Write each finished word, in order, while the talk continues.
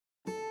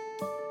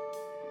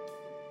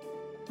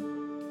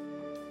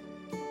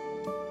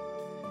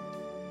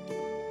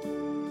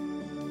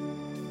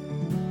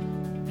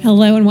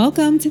Hello and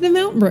welcome to the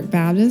Mountain Brook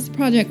Baptist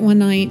Project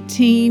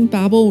 119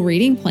 Bible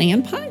Reading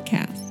Plan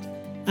podcast.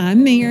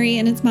 I'm Mary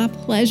and it's my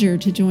pleasure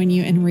to join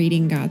you in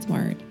reading God's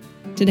Word.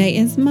 Today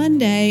is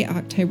Monday,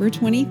 October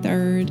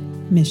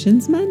 23rd,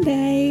 Missions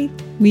Monday.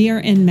 We are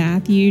in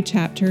Matthew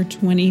chapter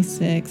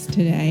 26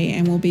 today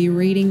and we'll be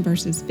reading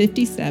verses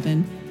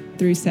 57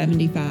 through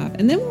 75.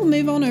 And then we'll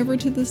move on over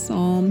to the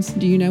Psalms.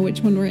 Do you know which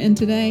one we're in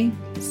today?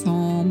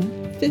 Psalm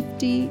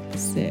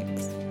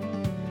 56.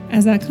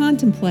 As I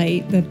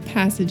contemplate the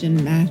passage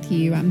in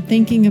Matthew, I'm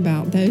thinking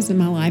about those in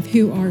my life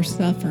who are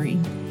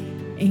suffering.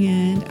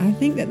 And I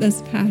think that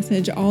this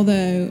passage,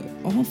 although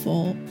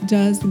awful,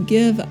 does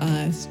give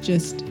us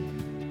just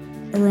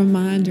a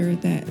reminder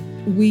that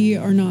we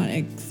are not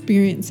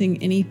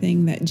experiencing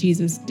anything that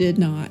Jesus did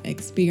not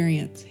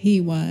experience.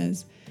 He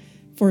was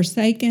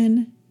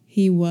forsaken,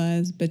 he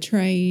was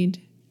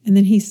betrayed, and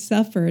then he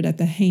suffered at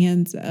the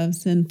hands of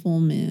sinful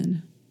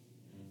men.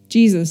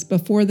 Jesus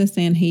before the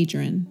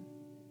Sanhedrin.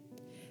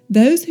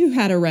 Those who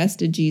had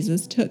arrested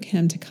Jesus took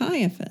him to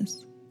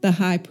Caiaphas, the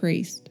high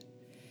priest,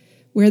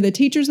 where the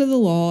teachers of the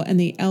law and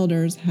the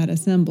elders had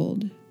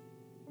assembled.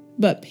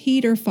 But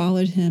Peter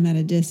followed him at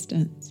a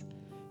distance,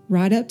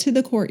 right up to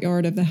the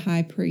courtyard of the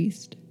high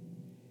priest.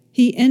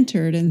 He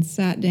entered and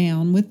sat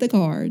down with the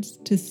guards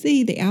to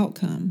see the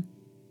outcome.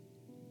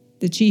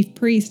 The chief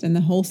priest and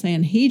the whole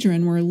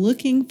Sanhedrin were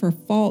looking for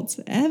false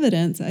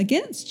evidence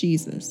against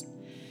Jesus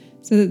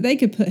so that they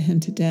could put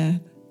him to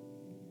death.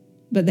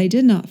 But they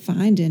did not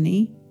find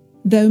any,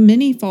 though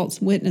many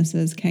false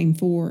witnesses came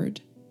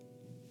forward.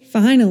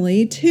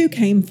 Finally, two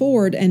came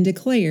forward and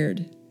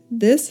declared,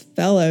 "This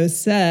fellow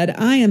said,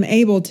 'I am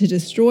able to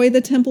destroy the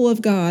temple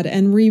of God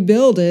and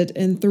rebuild it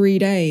in 3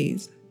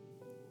 days.'"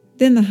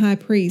 Then the high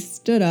priest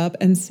stood up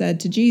and said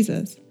to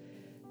Jesus,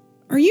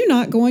 "Are you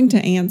not going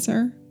to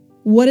answer?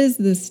 What is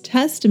this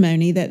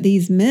testimony that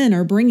these men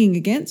are bringing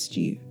against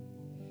you?"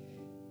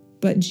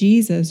 But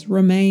Jesus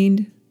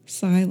remained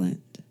silent.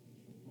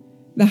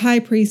 The high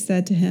priest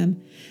said to him,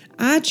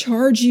 "I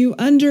charge you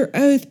under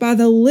oath by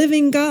the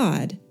living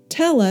God.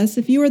 Tell us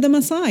if you are the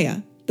Messiah,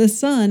 the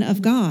Son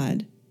of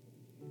God."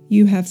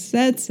 "You have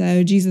said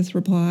so," Jesus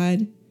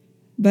replied.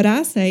 "But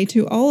I say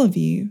to all of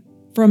you,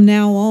 from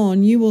now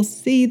on you will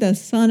see the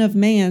Son of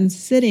Man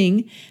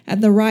sitting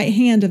at the right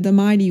hand of the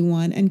Mighty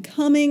One and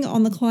coming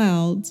on the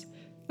clouds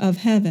of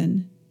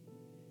heaven."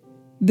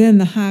 Then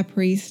the high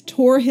priest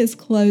tore his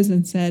clothes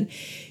and said,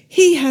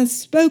 "He has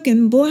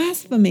spoken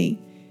blasphemy.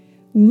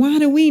 Why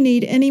do we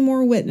need any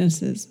more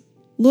witnesses?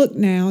 Look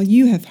now,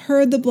 you have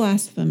heard the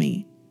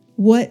blasphemy.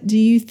 What do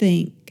you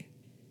think?"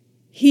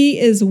 "He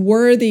is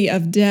worthy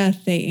of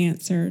death," they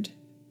answered.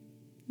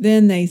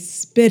 Then they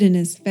spit in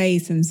his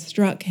face and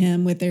struck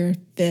him with their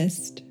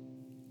fist.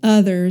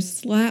 Others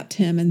slapped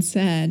him and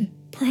said,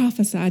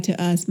 "Prophesy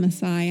to us,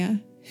 Messiah.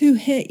 Who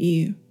hit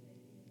you?"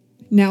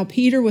 Now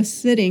Peter was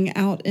sitting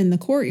out in the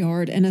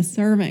courtyard, and a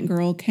servant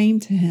girl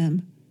came to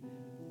him.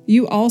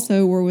 "You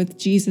also were with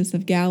Jesus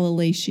of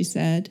Galilee," she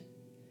said.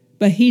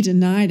 But he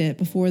denied it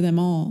before them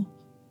all.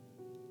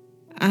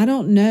 "I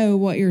don't know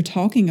what you're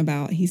talking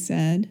about," he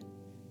said.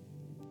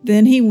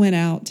 Then he went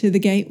out to the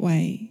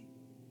gateway,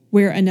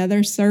 where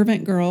another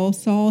servant girl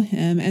saw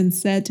him and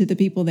said to the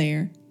people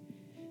there,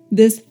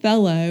 "This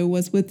fellow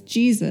was with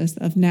Jesus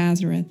of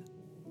Nazareth."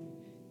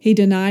 He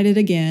denied it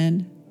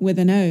again with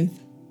an oath,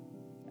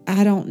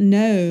 "I don't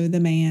know the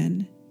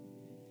man."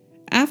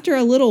 After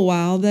a little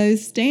while,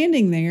 those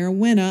standing there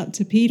went up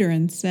to Peter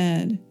and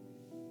said,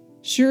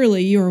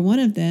 "Surely you are one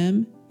of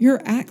them.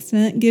 Your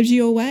accent gives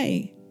you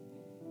away."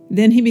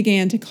 Then he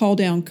began to call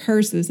down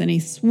curses and he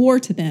swore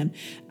to them,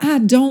 "I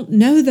don't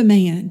know the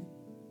man."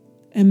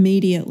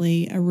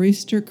 Immediately a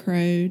rooster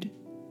crowed.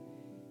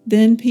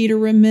 Then Peter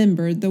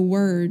remembered the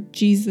word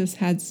Jesus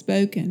had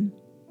spoken,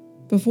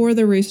 "Before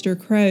the rooster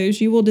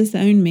crows, you will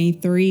disown me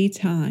 3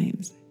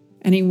 times."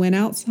 And he went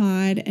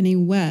outside and he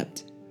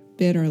wept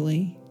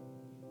bitterly.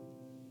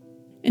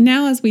 And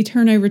now as we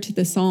turn over to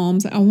the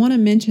Psalms, I want to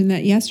mention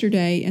that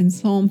yesterday in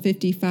Psalm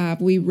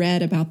 55, we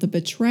read about the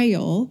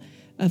betrayal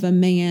of a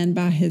man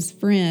by his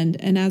friend.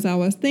 And as I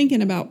was thinking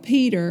about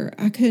Peter,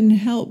 I couldn't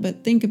help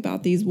but think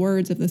about these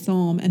words of the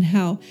Psalm and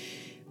how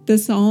the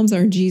Psalms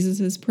are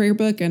Jesus's prayer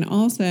book, and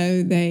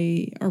also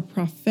they are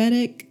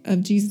prophetic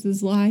of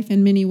Jesus's life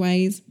in many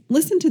ways.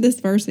 Listen to this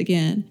verse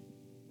again.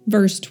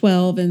 Verse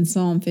 12 in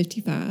Psalm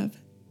 55.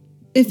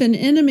 "If an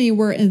enemy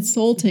were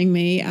insulting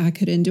me, I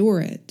could endure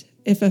it.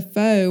 If a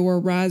foe were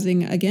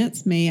rising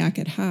against me, I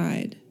could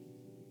hide.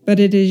 But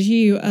it is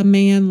you, a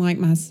man like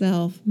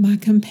myself, my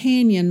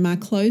companion, my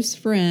close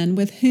friend,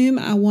 with whom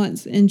I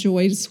once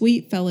enjoyed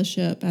sweet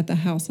fellowship at the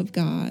house of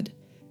God,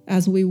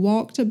 as we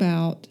walked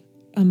about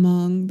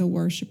among the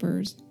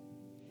worshipers."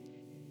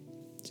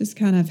 Just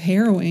kind of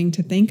harrowing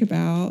to think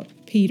about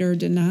Peter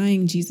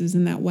denying Jesus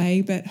in that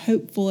way, but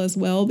hopeful as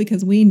well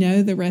because we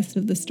know the rest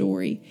of the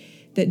story,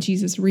 that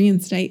Jesus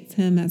reinstates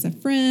him as a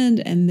friend,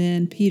 and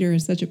then Peter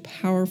is such a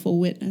powerful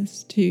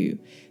witness to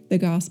the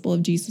gospel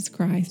of Jesus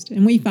Christ.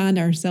 And we find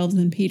ourselves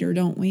in Peter,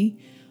 don't we?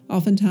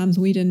 Oftentimes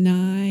we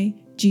deny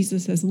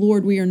Jesus says,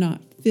 Lord, we are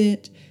not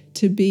fit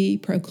to be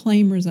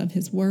proclaimers of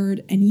his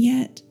word, and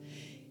yet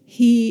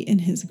he, in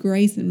his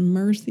grace and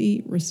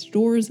mercy,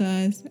 restores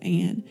us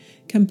and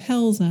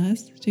compels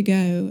us to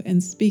go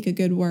and speak a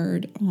good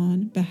word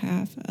on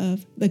behalf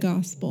of the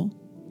gospel.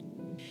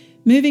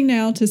 Moving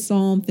now to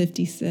Psalm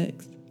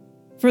 56.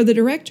 For the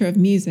director of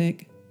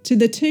music, to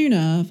the tune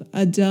of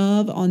A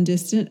Dove on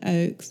Distant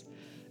Oaks,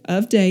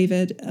 of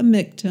David, a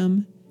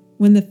Michtam,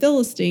 when the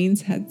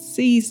Philistines had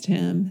seized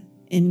him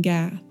in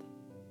Gath.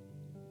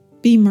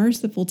 Be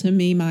merciful to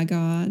me, my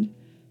God,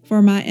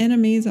 for my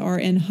enemies are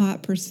in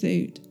hot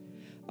pursuit.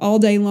 All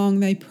day long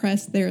they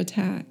press their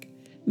attack.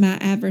 My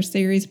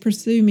adversaries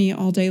pursue me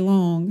all day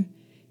long.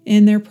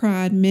 In their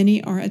pride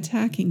many are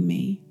attacking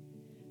me.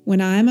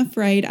 When I am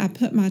afraid, I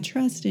put my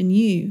trust in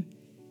you.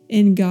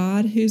 In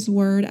God, whose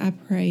word I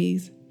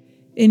praise.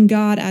 In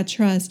God I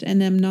trust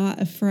and am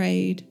not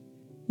afraid.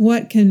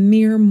 What can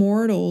mere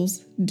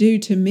mortals do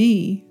to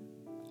me?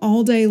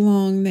 All day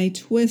long they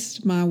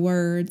twist my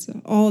words.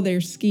 All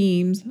their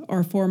schemes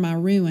are for my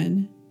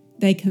ruin.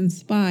 They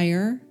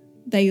conspire.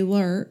 They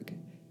lurk.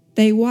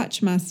 They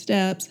watch my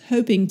steps,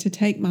 hoping to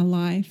take my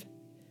life.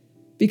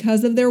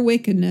 Because of their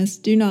wickedness,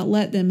 do not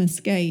let them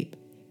escape.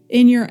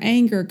 In your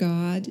anger,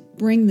 God,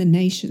 bring the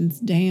nations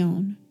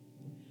down.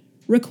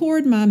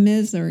 Record my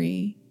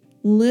misery.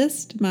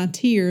 List my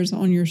tears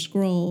on your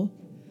scroll.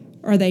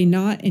 Are they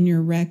not in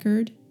your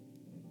record?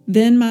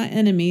 Then my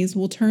enemies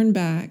will turn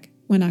back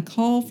when I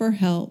call for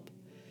help.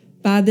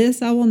 By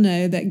this I will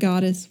know that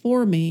God is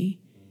for me.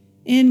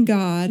 In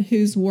God,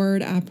 whose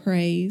word I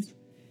praise.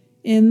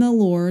 In the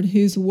Lord,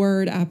 whose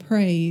word I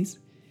praise.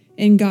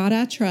 In God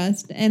I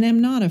trust and am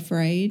not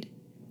afraid.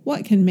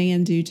 What can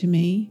man do to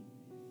me?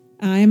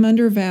 I am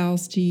under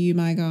vows to you,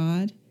 my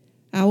God.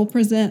 I will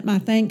present my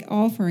thank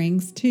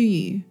offerings to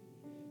you.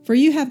 For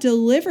you have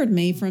delivered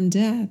me from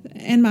death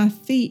and my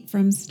feet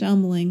from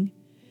stumbling,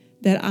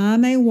 that I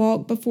may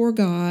walk before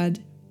God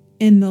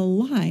in the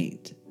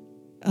light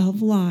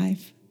of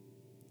life.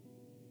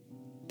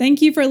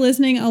 Thank you for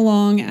listening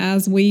along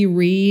as we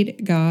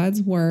read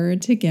God's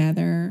word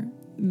together.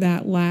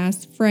 That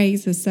last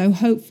phrase is so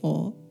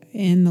hopeful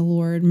in the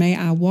Lord. May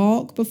I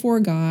walk before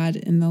God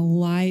in the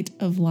light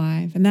of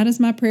life. And that is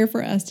my prayer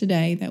for us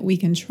today, that we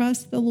can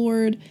trust the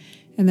Lord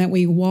and that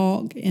we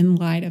walk in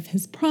light of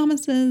his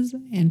promises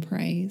and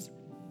praise.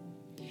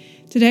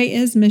 Today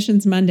is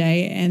Missions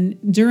Monday, and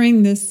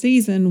during this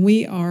season,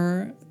 we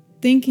are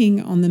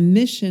thinking on the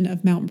mission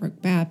of Mountain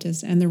Brook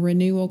Baptist and the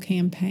renewal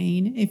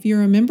campaign. If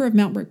you're a member of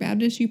Mountain Brook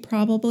Baptist, you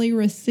probably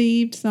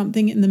received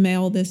something in the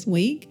mail this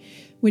week,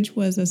 which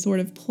was a sort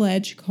of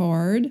pledge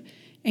card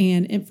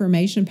and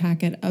information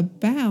packet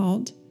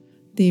about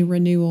the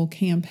renewal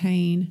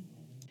campaign.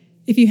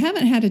 If you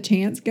haven't had a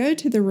chance, go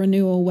to the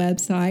renewal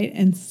website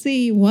and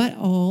see what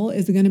all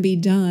is going to be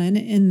done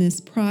in this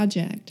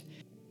project.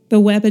 The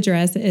web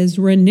address is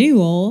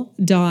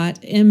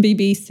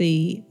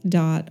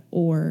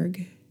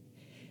renewal.mbbc.org.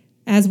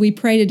 As we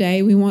pray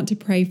today, we want to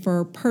pray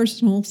for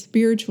personal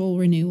spiritual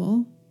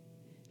renewal,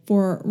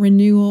 for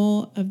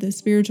renewal of the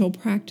spiritual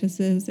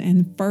practices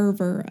and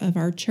fervor of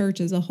our church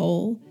as a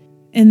whole,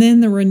 and then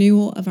the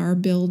renewal of our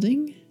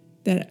building,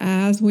 that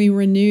as we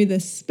renew the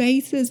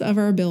spaces of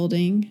our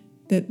building,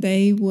 that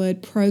they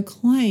would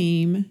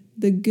proclaim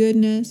the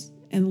goodness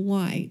and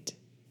light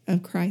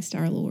of Christ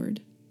our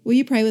Lord. Will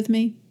you pray with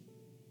me?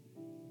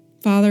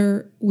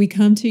 Father, we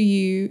come to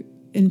you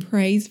in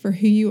praise for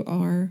who you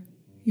are.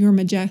 You're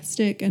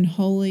majestic and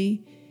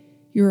holy.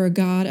 You're a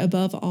God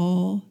above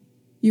all.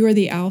 You are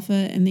the Alpha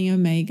and the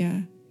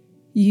Omega.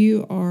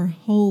 You are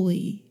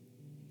holy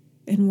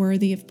and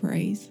worthy of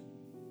praise.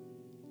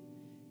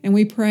 And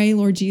we pray,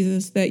 Lord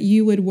Jesus, that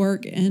you would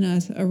work in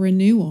us a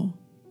renewal,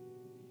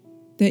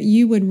 that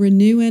you would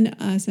renew in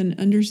us an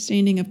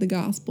understanding of the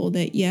gospel,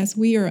 that yes,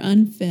 we are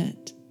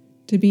unfit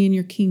to be in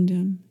your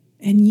kingdom,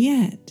 and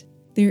yet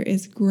there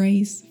is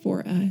grace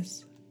for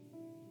us.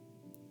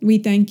 We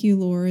thank you,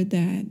 Lord,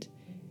 that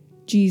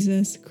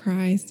Jesus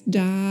Christ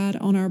died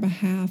on our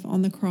behalf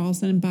on the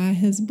cross, and by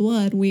his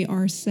blood we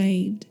are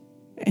saved.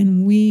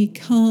 And we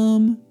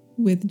come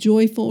with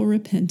joyful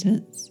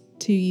repentance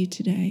to you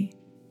today.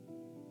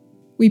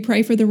 We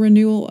pray for the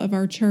renewal of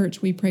our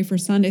church. We pray for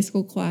Sunday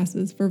school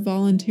classes, for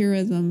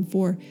volunteerism,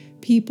 for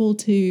people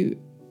to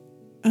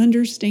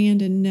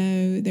understand and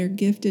know their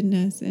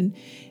giftedness and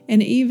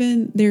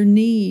even their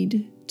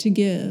need to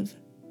give.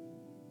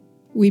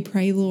 We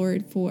pray,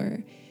 Lord,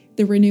 for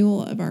the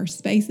renewal of our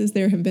spaces.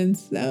 There have been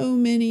so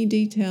many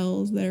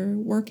details that are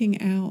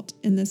working out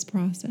in this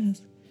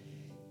process.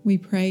 We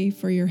pray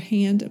for your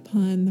hand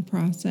upon the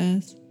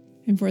process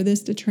and for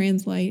this to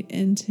translate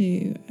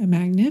into a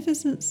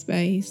magnificent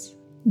space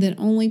that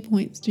only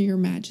points to your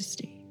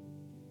majesty.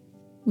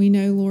 We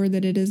know, Lord,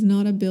 that it is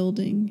not a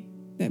building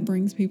that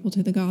brings people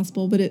to the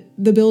gospel, but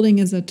the building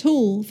is a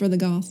tool for the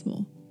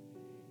gospel.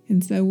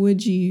 And so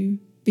would you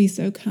be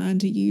so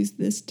kind to use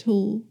this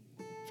tool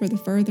for the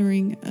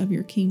furthering of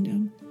your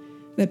kingdom,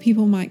 that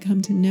people might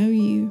come to know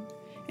you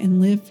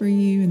and live for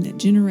you, and that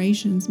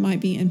generations might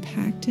be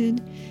impacted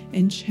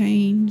and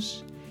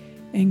changed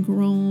and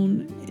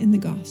grown in the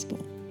gospel.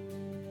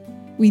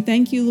 We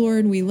thank you,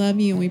 Lord. We love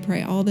you, and we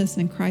pray all this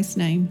in Christ's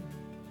name.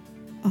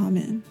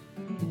 Amen.